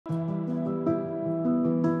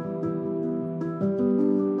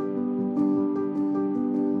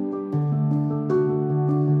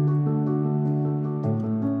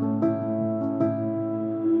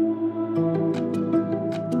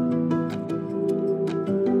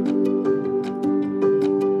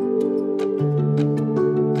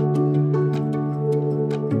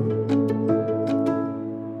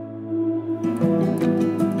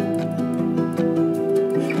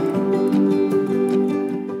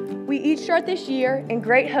start this year in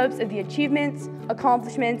great hopes of the achievements,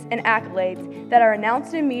 accomplishments, and accolades that are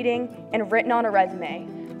announced in a meeting and written on a resume,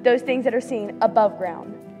 those things that are seen above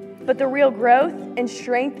ground. But the real growth and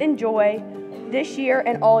strength and joy this year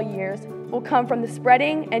and all years will come from the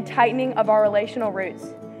spreading and tightening of our relational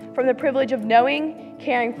roots, from the privilege of knowing,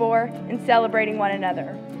 caring for, and celebrating one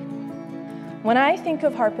another. When I think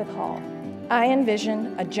of Harpeth Hall, I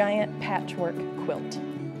envision a giant patchwork quilt,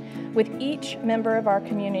 with each member of our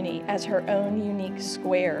community as her own unique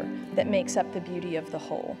square that makes up the beauty of the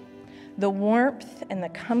whole. The warmth and the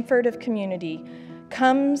comfort of community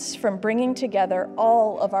comes from bringing together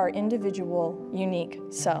all of our individual, unique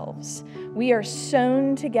selves. We are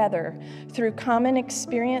sewn together through common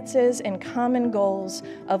experiences and common goals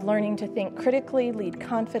of learning to think critically, lead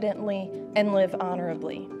confidently, and live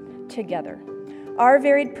honorably together. Our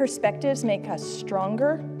varied perspectives make us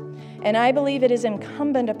stronger, and I believe it is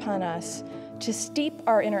incumbent upon us to steep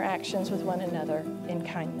our interactions with one another in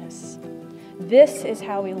kindness. This is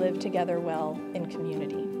how we live together well in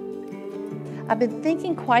community. I've been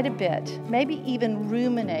thinking quite a bit, maybe even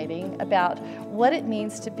ruminating about what it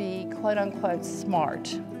means to be quote-unquote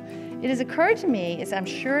smart. It has occurred to me, as I'm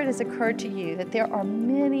sure it has occurred to you, that there are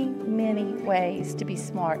many, many ways to be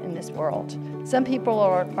smart in this world. Some people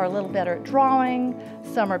are a little better at drawing,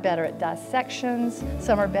 some are better at dissections,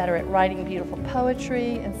 some are better at writing beautiful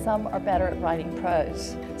poetry, and some are better at writing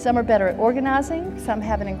prose. Some are better at organizing, some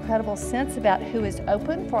have an incredible sense about who is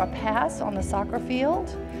open for a pass on the soccer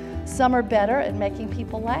field. Some are better at making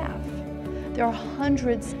people laugh. There are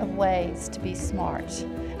hundreds of ways to be smart,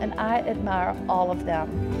 and I admire all of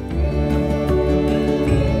them.